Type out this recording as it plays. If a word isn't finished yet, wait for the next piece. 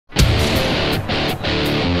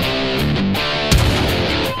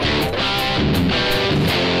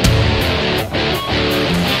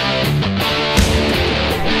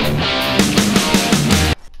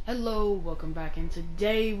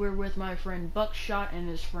today we're with my friend Buckshot and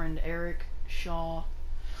his friend Eric Shaw,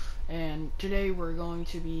 and today we're going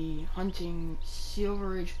to be hunting Silver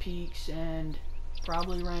Ridge Peaks and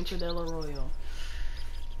probably Rancho del Arroyo.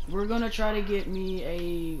 We're gonna try to get me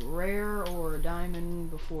a rare or a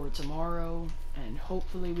diamond before tomorrow, and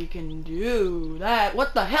hopefully we can do that.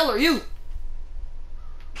 What the hell are you?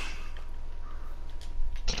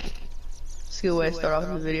 It's a good way to start off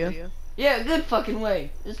the video. Yeah, good fucking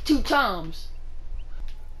way. It's 2 times.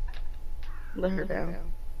 Let her down.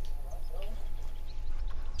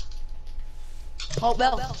 Oh,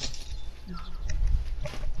 Bell.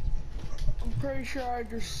 I'm pretty sure I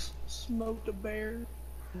just smoked a bear.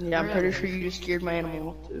 Yeah, I'm pretty sure you just scared my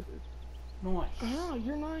animal too. Nice. Oh,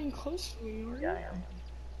 you're not even close to me, are you? Yeah, I am.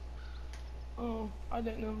 Oh, I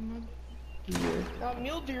didn't know. Yeah.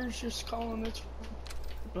 Mule deer's just calling it.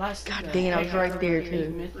 Blast. God dang it, I was right there too.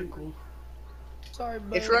 Mythical. Sorry,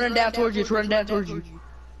 but It's running down towards you. It's running down towards you.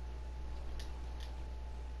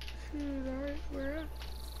 Shoot, alright, where at?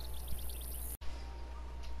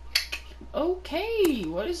 Okay,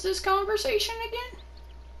 what is this conversation again?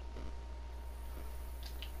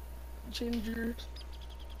 Ginger.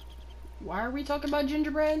 Why are we talking about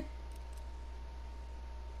gingerbread?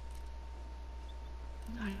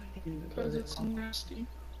 Because it's nasty.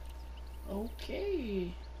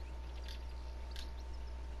 Okay.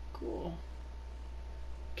 Cool.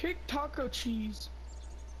 Kick taco cheese.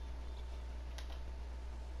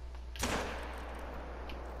 You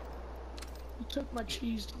took my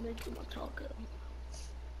cheese to make my taco.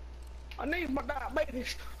 I need my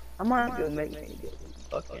diabetes. I'm not gonna make me get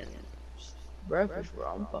fucking breakfast, bro.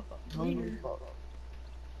 I'm fucking hungry. Fuck.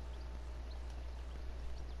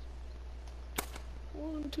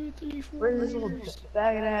 1, 2, 3, 4. Where's this little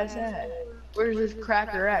faggot ass at? Where's this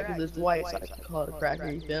cracker at? Cause it's white, so I can call it a cracker.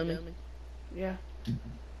 You feel me? Yeah.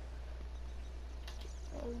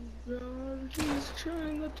 Oh god, he's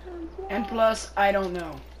trying to turn black. And plus, I don't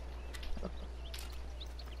know.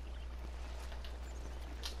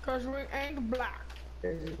 Cause we ain't black.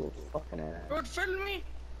 There's this little fucking ass. Good feel me?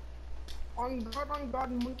 On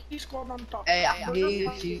God, monkey squad on top. Hey, I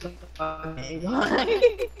need you. Fucking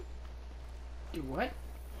Do what?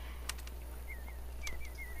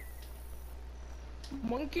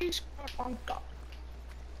 Monkey squad on top.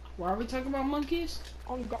 Why are we talking about monkeys?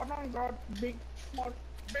 On God, big fat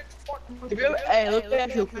monkey. Hey, look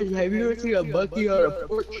at your picture. Have you ever seen a monkey on a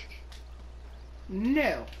porch?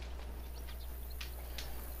 No.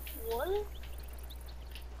 What?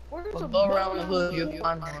 What is Well, a go around the bug? hood, you'll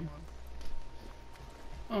find one.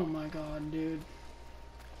 Oh my god, dude.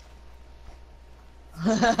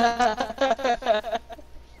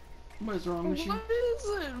 What is wrong with you? What is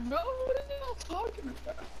it, bro? What are you talking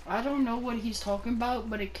about? I don't know what he's talking about,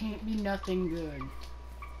 but it can't be nothing good.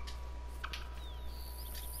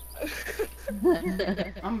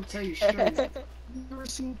 I'm gonna tell you straight. You ever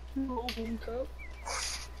seen Golden Cup?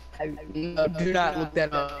 No, do not look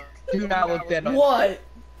that up. Do not look that up. What?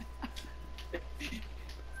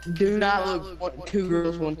 Do not look 2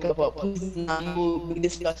 girls, 1 cup up. Please do not. You will be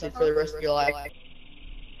disgusted for the rest of your life.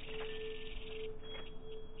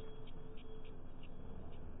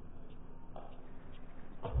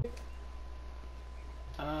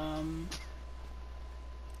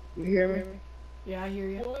 You hear me? Yeah, I hear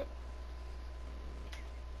you. What?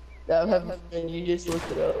 That happened and you just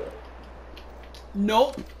looked it up.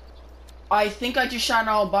 Nope. I think I just shot an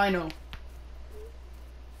albino.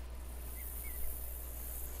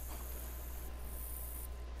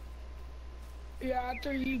 Yeah,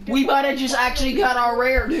 after you get We might have just actually got our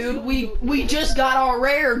rare, dude. We just got our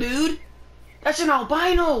rare, dude. That's an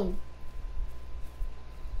albino.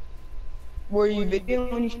 Were you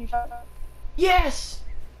videoing when you shot? Yes.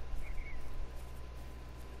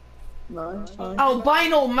 No, it's fine.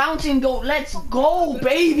 Albino mountain goat. Let's go,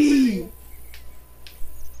 baby.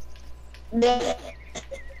 Hey,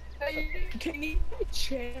 can you get a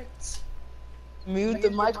chance? Mute the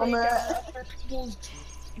mic on that. People's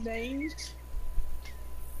names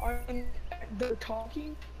on they're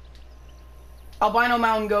talking. Albino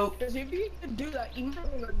mountain goat. Because if you could do that, you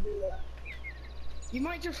might want to do that. You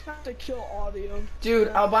might just have to kill audio. Dude,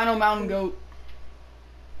 albino mountain goat.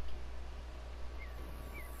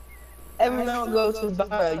 Everyone goes to the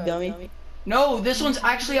bio, you dummy. No, this one's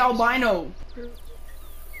actually albino.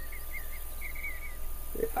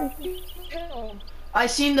 Hell, I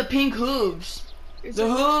seen the pink hooves. The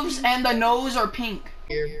hooves and the nose are pink.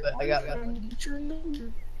 Here, but I got one. Get your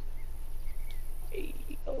number. Hey,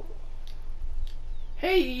 oh,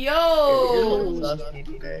 Hey yo!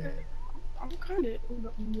 I'm kind of in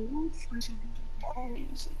the mood for some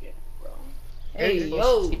bongs again, bro. Hey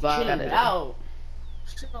yo, chill it out.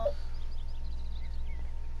 So,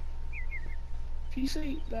 if you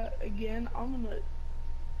say that again, I'm gonna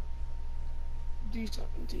do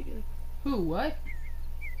something to you. Who? What?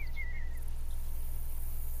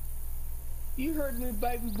 You heard me,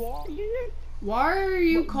 baby boy. Yeah. Why are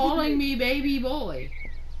you But- calling me baby boy?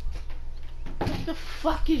 What the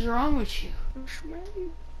fuck is wrong with you?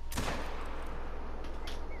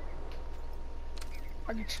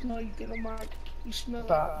 I can smell you get on my. You smell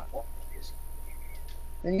Stop. like.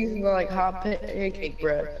 And you smell like hot pancake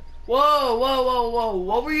bread. Whoa, whoa, whoa, whoa.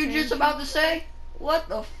 What were you just about to say? What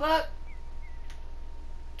the fuck?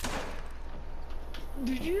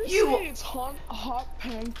 Did you You- say it's hot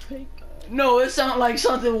pancake? No, it sounded like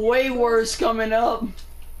something way worse coming up.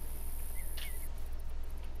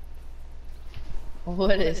 What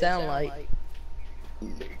did it sound like?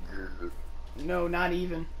 No, not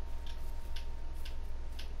even.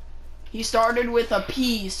 He started with a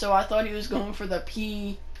P, so I thought he was going for the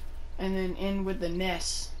P and then end with the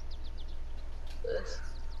Ness.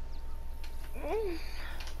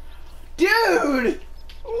 Dude!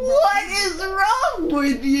 What is wrong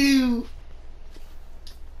with you?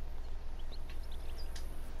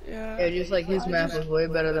 Yeah. Yeah, just like his map was way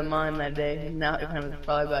better than mine that day. Now it kind of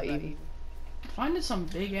probably about you. Finding some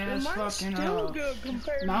big ass Mine's fucking still good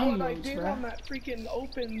compared to mountain what I goats, did bruh. on that freaking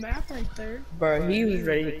open map right there. Bro, he was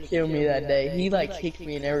ready to kill me that day. He like kicked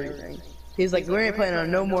me and everything. He's like, we ain't playing on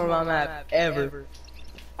no more of my map ever.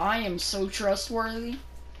 I am so trustworthy.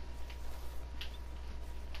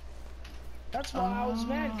 That's why I was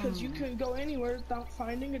mad, because you couldn't go anywhere without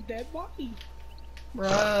finding a dead body.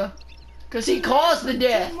 Bruh. Cause he caused the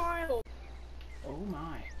death. 10 miles. Oh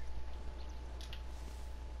my.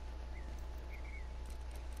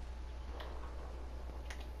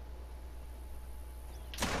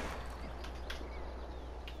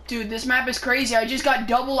 Dude, this map is crazy. I just got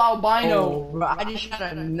double albino. Oh, bro, I just shot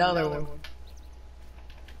another one.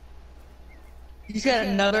 You just got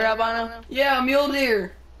another albino? Yeah, mule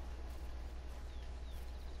deer.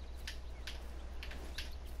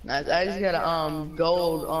 Nice. I just got a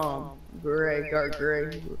gold gray, dark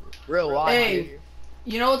gray, real wide. Hey. here.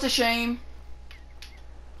 You know what's a shame?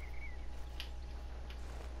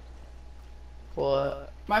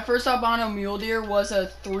 What? My first albino mule deer was a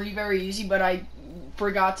 3 very easy, but I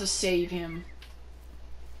forgot to save him.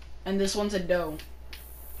 And this one's a doe.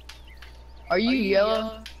 Are you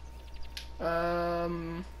yellow?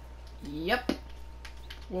 Yep.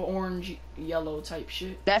 Well, orange, yellow type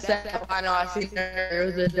shit. That's that albino I seen earlier. It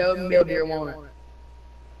was a doe mule deer one.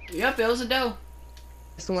 Yep, it was a doe.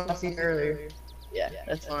 That's the one I seen earlier. Yeah,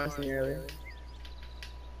 that's the one I seen earlier.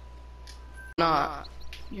 Nah.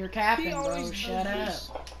 You're capping, He bro. always Shut up. does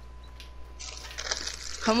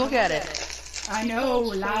Come look at it. I know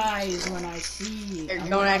lies when I see it.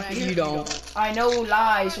 Don't act like you don't. I know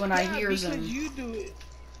lies when I Yeah, hear because them. you do it.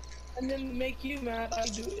 And then to make you mad, I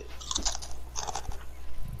do it.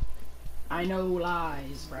 I know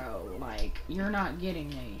lies, bro. Like, you're not getting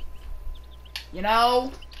me. You know?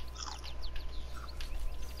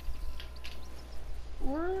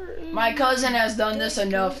 Where is My cousin has done this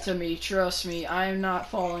enough to me. Trust me. I am not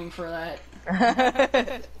falling for that.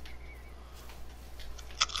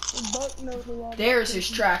 Buck knows a lot. There's his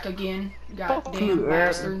track again. Goddamn Fuck.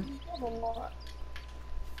 bastard. A lot.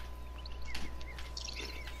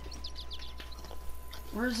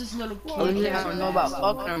 Where's this little I kid? don't know about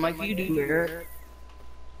fucking him like you do, Eric.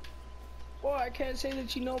 Well, I can't say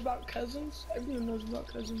that you know about cousins. Everyone knows about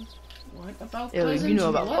cousins. What about Yeah, cousins? you know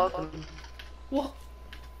about What? fucking him. What?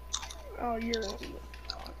 Oh, you're.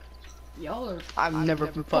 Y'all are I've never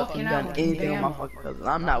fucking done out, anything on my damn. fucking cousin.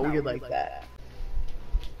 I'm not weird like that.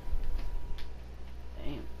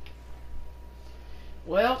 Damn.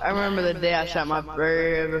 Well, I remember the day I shot my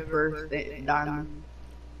very first diamond.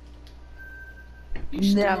 You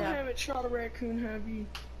still Never. haven't shot a raccoon, have you?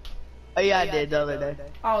 Oh yeah, I did the other day.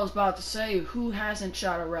 I was about to say, who hasn't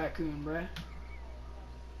shot a raccoon, bruh?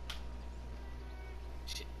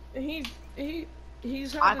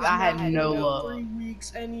 He's had I had his no mouth luck. 3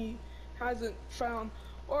 weeks and he hasn't found.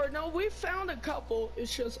 Or no, we found a couple.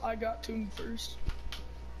 It's just I got to him first.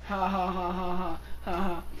 Ha ha ha ha ha ha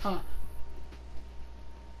ha ha.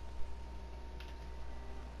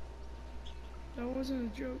 That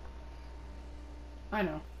wasn't a joke. I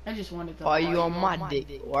know. I just wanted to. Why you on my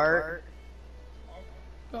dick, word?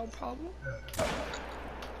 No problem.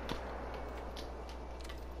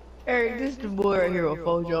 Eric, this the boy right here will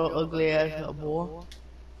fold your ugly ass up, boy.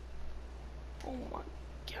 Oh my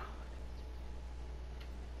god.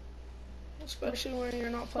 Especially when you're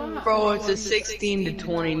not playing. with Bro, it's a friends. 16 to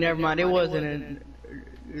 20. Never mind, it wasn't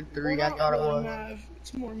a 3. I Well, thought it not really was. Mav,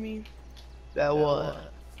 it's more me. That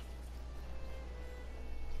what?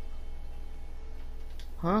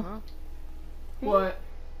 Huh? What?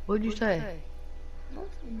 What'd you say?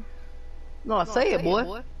 Nothing. No, say it,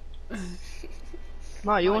 boy.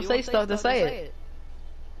 No, you won't say stuff to say it.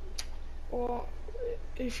 Well,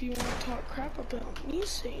 if you want to talk crap about me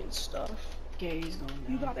saying stuff, Okay, he's going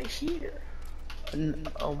you down. gotta hear.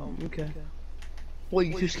 Okay. What,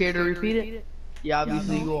 you too scared to repeat it? Yeah,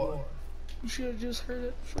 obviously you are. You should have just heard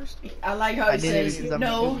it the first time. I like how I he didn't says because I'm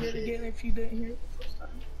no. Hear it again if you didn't hear it the first time.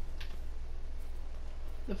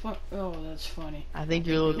 The fun. Oh, that's funny. I think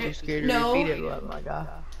you're a little too scared to No. repeat it, but my God.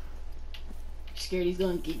 Scared he's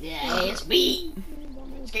gonna get that ass beat.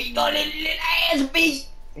 Scared he's gonna get that ass beat.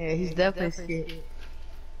 Yeah, he's definitely scared.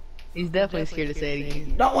 He's definitely scared to say it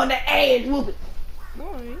again. Don't want the ass whooping.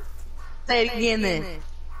 No, I ain't. Say it again then.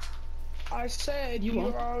 I said You you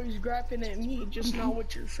won't. were always grapping at me, just not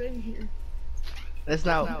with your friend here. That's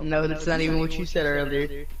not, no, that's not even what you said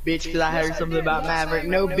earlier. Bitch, cause I heard something about Maverick.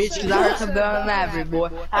 No, bitch, cause I heard something about Maverick, boy.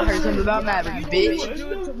 I heard something about Maverick, You bitch.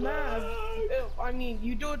 do it to Mav. I mean,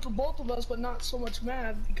 you do it to both of us, but not so much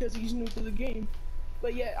Mav because he's new to the game.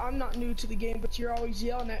 But yeah, I'm not new to the game, but you're always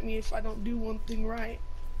yelling at me if I don't do one thing right.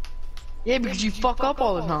 Yeah, because you fuck up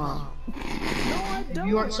all the time. No, I don't.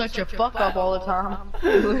 You aren't such a fuck up all the time.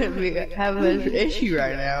 You wouldn't be having an issue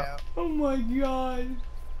right now. Oh my God.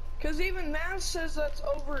 Cause even Mav says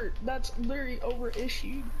that's literally over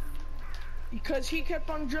issued. Because he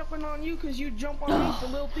kept on jumping on you, cause you jump on me for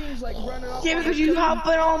little things like running off. Yeah, because you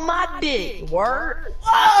hopping on my dick. Word. You're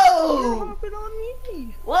Whoa! hopping on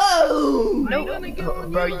me. Whoa! I'm gonna get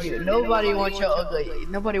on Bro, you. nobody wants your ugly.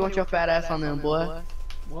 Nobody wants your fat ass on them, boy.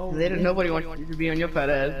 Whoa. Nobody wants you to be on your fat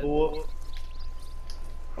ass, boy.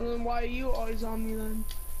 And then why are you always on me then?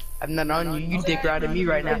 I'm not on you. You dick riding me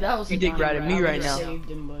right That now. was You a dick dime, riding bro. me I right would've now. saved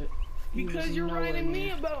him, but he was Because you're nowhere writing me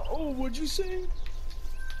near. about, oh, what'd you say?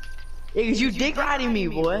 Yeah, cause you dick riding me,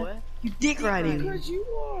 boy. You dick riding me. Because you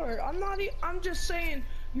are. I'm just saying,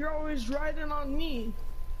 you're always riding on me.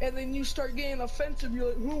 And then you start getting offensive.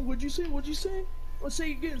 You're like, oh, what'd you say? What'd you say? Let's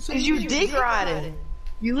say again. Cause you dick riding.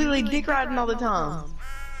 You literally dick riding all the time.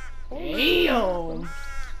 Damn!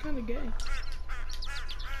 Kinda gay.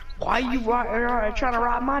 Why you trying to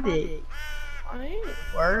ride my dick? I ain't.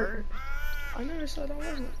 Word. I never said I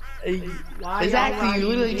wasn't. Why Exactly. y'all You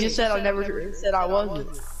literally riding just me? said I never said I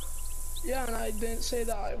wasn't. Yeah, and I didn't say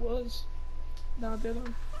that I was. Now did I?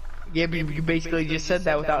 Yeah, but you basically just said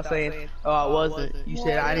that without saying, "Oh, I wasn't." You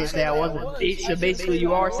said I didn't say I wasn't. Bitch, so basically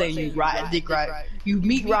you are saying you ride dick ride. You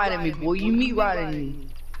meat riding me, boy. You meat riding me.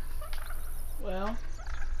 Well,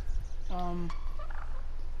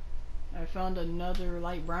 I found another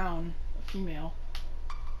light brown female.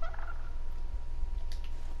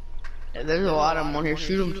 Yeah, there's a lot of them on here.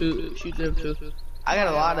 Shoot them too. Shoot them too. I got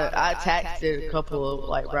a lot of. I attacked a couple of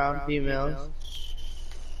light brown females.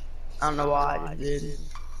 I don't know why I just did.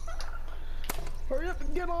 Hurry up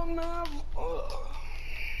and get on now.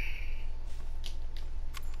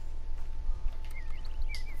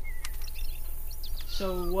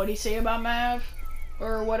 So what'd he say about Mav?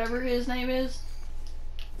 Or whatever his name is?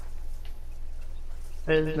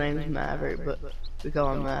 His name's Maverick, but we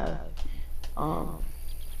call him Mav.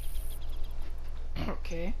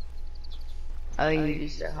 Okay. I think you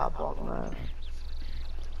just said hop on Mav.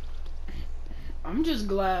 I'm just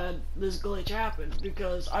glad this glitch happened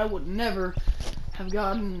because I would never have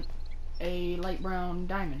gotten a light brown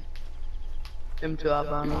diamond. Them two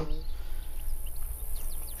albinos.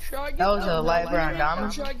 Should I get That was the a light brown or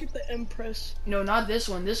diamond? should I get the Empress? No, not this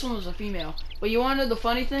one. This one was a female. But you wanted the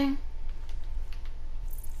funny thing?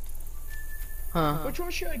 Huh. Which one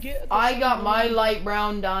should I get? I got my light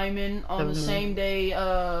brown diamond on the 7 same day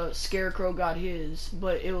Scarecrow got his,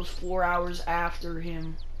 but it was 4 hours after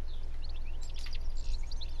him.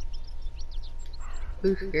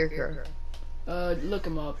 Who's Scarecrow? Look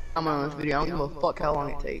him up. I'm on this video. I don't give a fuck how long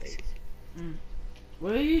it takes.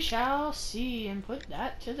 We shall see and put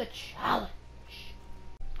that to the challenge.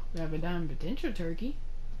 We have a diamond potential turkey.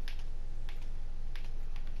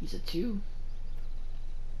 He's a 2.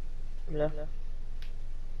 Yeah.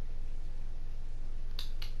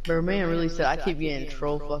 But man really said I keep getting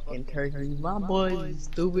troll fucking turkeys. My boy is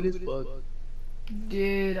stupid as fuck.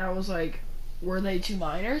 Dude, I was like, were they 2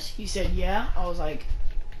 minors? He said, yeah. I was like,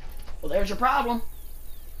 well, there's your problem.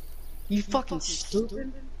 You fucking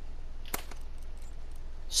stupid.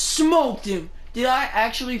 Smoked him. Did I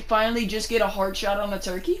actually finally just get a hard shot on a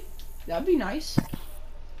turkey? That'd be nice.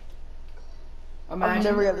 I've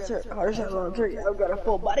never got a hard shot on a turkey. I've got a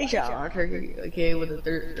full body shot on a turkey. Okay, with a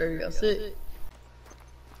 30 I'll sit.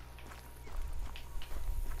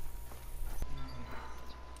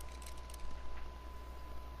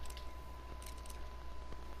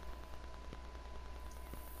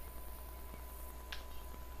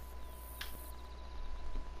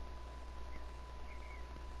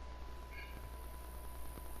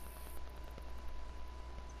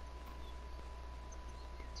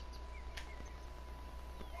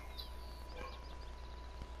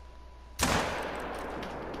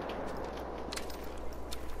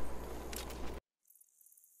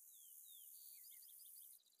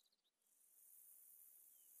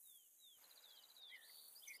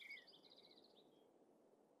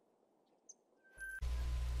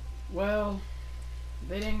 Well,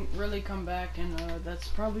 they didn't really come back, and that's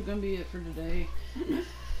probably gonna be it for today.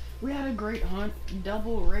 We had a great hunt,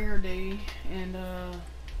 double rare day, and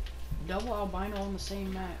double albino on the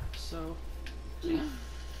same map, so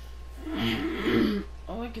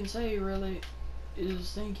all I can say really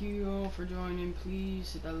is thank you all for joining.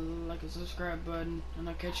 Please hit that like and subscribe button, and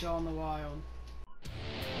I'll catch y'all in the wild.